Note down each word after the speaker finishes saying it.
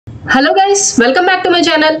Hello guys, welcome back to my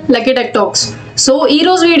channel Lucky Tech Talks. So ఈ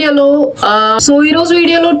రోజు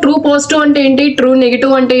వీడియోలో true positive అంటే ఏంటి, ట్రూ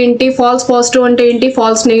నెగటివ్ అంటే ఏంటి, ఫాల్స్ పాజిటివ్ అంటే ఏంటి,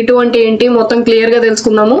 ఫాల్స్ నెగటివ్ అంటే ఏంటి మొత్తం క్లియర్ గా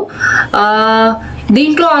తెలుసుకుందాము.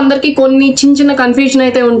 దీంట్లో అందరికి కొన్ని చిన్న కన్ఫ్యూజన్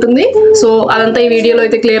అయితే ఉంటుంది. సో అదంతా ఈ వీడియోలో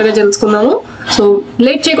అయితే క్లియర్ గా తెలుసుకుందాము. సో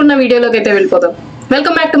లేట్ చేయకుండా వీడియోలోకి అయితే వెళ్ళిపోదాం.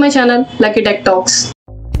 Welcome back to my channel lucky tech talks.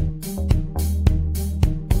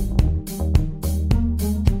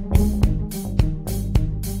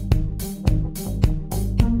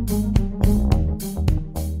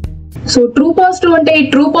 So true positive ante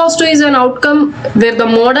true positive is an outcome where the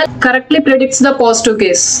model correctly predicts the positive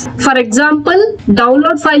case. For example,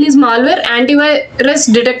 download file is malware, antivirus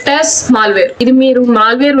detect as malware. ఇది మీరు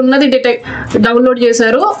malware ఉన్నది download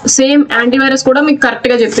చేశారు, same antivirus కూడా మీకు correct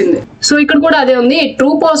గా చెప్పింది. So ఇక్కడ కూడా అదే ఉంది.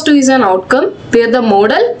 True positive is an outcome where the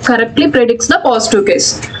model correctly predicts the positive case.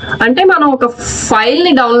 అంటే మనం ఒక ఫైల్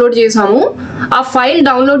ని డౌన్లోడ్ చేసాము, ఆ ఫైల్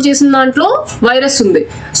డౌన్లోడ్ చేసిన దాంట్లో వైరస్ ఉంది.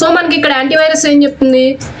 సో మనకి ఇక్కడ యాంటీవైరస్ ఏం చెప్తుంది,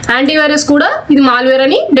 యాంటీవైరస్ కూడా ఇది మాల్వేర్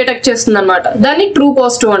అని డిటెక్ట్ చేస్తుంది అనమాట. దాన్ని ట్రూ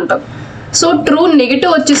పాజిటివ్ అంటాం. సో ట్రూ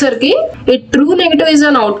నెగటివ్ వచ్చేసరికి ఈ true negative is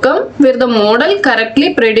an outcome wear the model correctly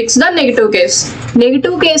ప్రెడిక్ట్స్ the negative case.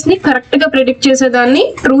 Negative case ని కరెక్ట్ గా ప్రెడిక్ట్ చేసేదాన్ని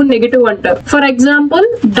ట్రూ నెగటివ్ అంటారు. For example,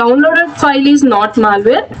 downloaded file is not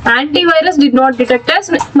malware, antivirus did not detect as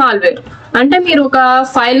malware. అంటే మీరు ఒక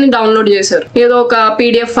file ని download చేశారు, ఏదో ఒక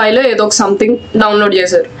పీడిఎఫ్ ఫైల్ ఏదో ఒక సంథింగ్ డౌన్లోడ్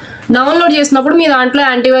చేశారు. డౌన్లోడ్ చేసినప్పుడు మీ దాంట్లో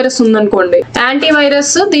యాంటీవైరస్ ఉందనుకోండి,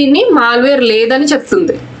 యాంటీవైరస్ దీన్ని మాల్వేర్ లేదని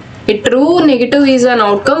చెప్తుంది. ఈ true negative is an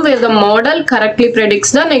outcome wear the model correctly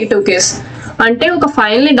ప్రెడిక్ట్స్ the negative case. అంటే ఒక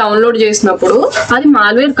ఫైల్ ని డౌన్లోడ్ చేసినప్పుడు అది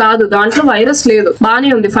మాల్వేర్ కాదు, దాంట్లో వైరస్ లేదు,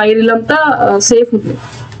 బానే ఉంది, ఫైల్ అంతా సేఫ్ ఉంది,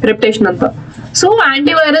 రెప్యుటేషన్ అంతా. So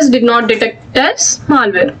antivirus did not detect as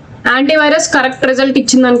malware. Antivirus correct result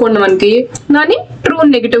ఇచ్చింది అనుకోండి మనకి, దాన్ని ట్రూ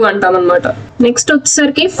నెగటివ్ అంటాం అనమాట. నెక్స్ట్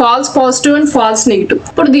వచ్చేసరికి falls positive and false negative.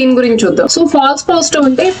 ఇప్పుడు దీని గురించి చూద్దాం. సో ఫాల్స్ పాజిటివ్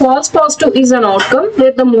అంటే falls positive is an outcome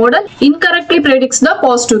wear the model incorrectly ప్రెడిక్ట్స్ the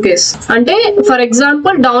positive case. అంటే for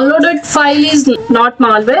example, downloaded file is not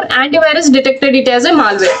malware, antivirus detected it as a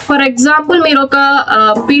malware. For example, మీరు ఒక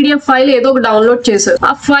PDF file ఏదో ఒక download చేశారు,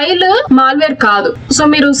 ఆ file malware కాదు. So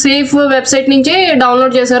మీరు safe website నుంచి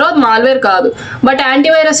డౌన్లోడ్ చేశారో అది మాల్వేర్ కాదు, బట్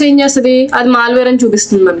యాంటీవైరస్ ఏం చేస్తుంది, అది మాల్వేర్ అని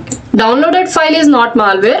చూపిస్తుంది మనకి. Downloaded file is not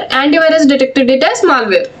malware, antivirus detected it as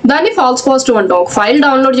malware. దాన్ని ఫాల్స్ పాజిటివ్ అంటాం. ఒక ఫైల్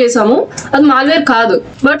డౌన్లోడ్ చేసాము, అది మాల్వేర్ కాదు,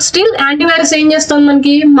 బట్ స్టిల్ యాంటీవైరస్ ఏం చేస్తుంది,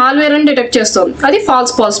 మనకి మాల్వేర్ అని డిటెక్ట్ చేస్తుంది, అది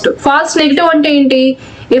ఫాల్స్ పాజిటివ్. ఫాల్స్ నెగటివ్ అంటే ఏంటి,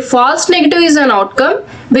 a false negative is an outcome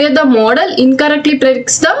where the model incorrectly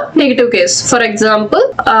predicts the negative case. For example,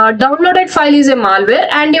 downloaded file is a malware,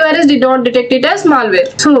 antivirus did not detect it as malware.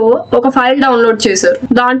 So ఒక file download చేశారు,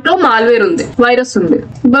 దాంట్లో malware ఉంది, virus ఉంది,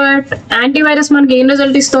 but antivirus మనకి ఏం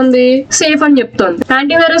result ఇస్తుంది, safe అని చెప్తుంది.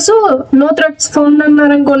 యాంటీవైరస్ నో థ్రెట్స్ ఫౌండ్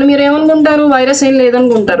అన్నారు అనుకోండి, మీరు ఏమనుకుంటారు, వైరస్ ఏం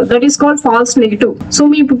లేదనుకుంటారు. That is called falls negative. So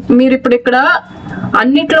మీరు ఇప్పుడు ఇక్కడ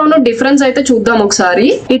అన్నిట్లోనూ డిఫరెన్స్ అయితే చూద్దాం ఒకసారి.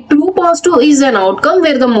 ఈ true positive is an outcome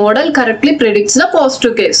wear the model correctly ప్రెడిక్ట్స్ the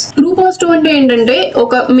positive case. True positive అంటే ఏంటంటే,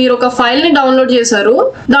 మీరు ఒక ఫైల్ ని డౌన్లోడ్ చేశారు,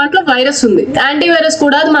 దాంట్లో వైరస్ ఉంది, యాంటీవైరస్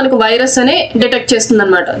కూడా అది మనకు వైరస్ అనే డిటెక్ట్ చేస్తుంది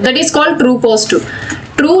అనమాట. That is called true positive.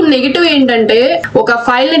 True negative ఏంటంటే, ఒక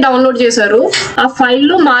ఫైల్ ని డౌన్లోడ్ చేశారు, ఆ ఫైల్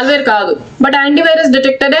లో మాల్వేర్ కాదు, but antivirus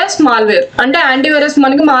detected as malware. అంటే యాంటీవైరస్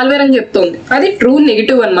మనకి మాల్వేర్ అని చెప్తుంది, అది ట్రూ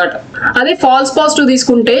నెగటివ్ అన్నమాట. అదే ఫాల్స్ పాజిటివ్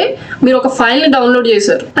తీసుకుంటే, మీరు ఒక ఫైల్ ని డౌన్లోడ్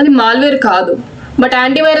చేశారు, అది మాల్వేర్ కాదు, but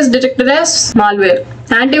antivirus detected as malware.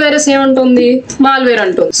 Antivirus ఏమంటుంది, మాల్వేర్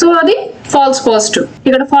అంటుంది. సో అది ఫాల్స్ పాజిటివ్.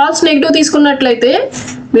 ఇక్కడ ఫాల్స్ నెగటివ్ తీసుకున్నట్లయితే,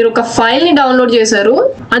 మీరు ఒక ఫైల్ ని డౌన్లోడ్ చేశారు,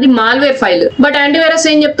 అది మాల్వేర్ ఫైల్, బట్ యాంటీవైరస్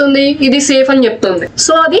ఏం చెప్తుంది, ఇది సేఫ్ అని చెప్తుంది.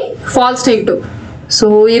 సో అది ఫాల్స్ నెగటివ్. సో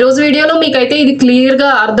ఈ రోజు వీడియోలో మీకైతే ఇది క్లియర్ గా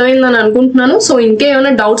అర్థమైందని అనుకుంటున్నాను. సో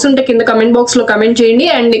ఇంకేమైనా డౌట్స్ ఉంటే కింద కమెంట్ బాక్స్ లో కమెంట్ చేయండి.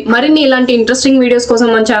 అండ్ మరిన్ని ఇలాంటి ఇంట్రెస్టింగ్ వీడియోస్ కోసం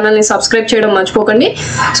మన ఛానల్ ని సబ్స్క్రైబ్ చేయడం మర్చిపోకండి.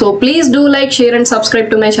 So please do like, share and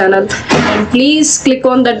subscribe to my channel, and please click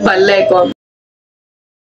on that bell icon.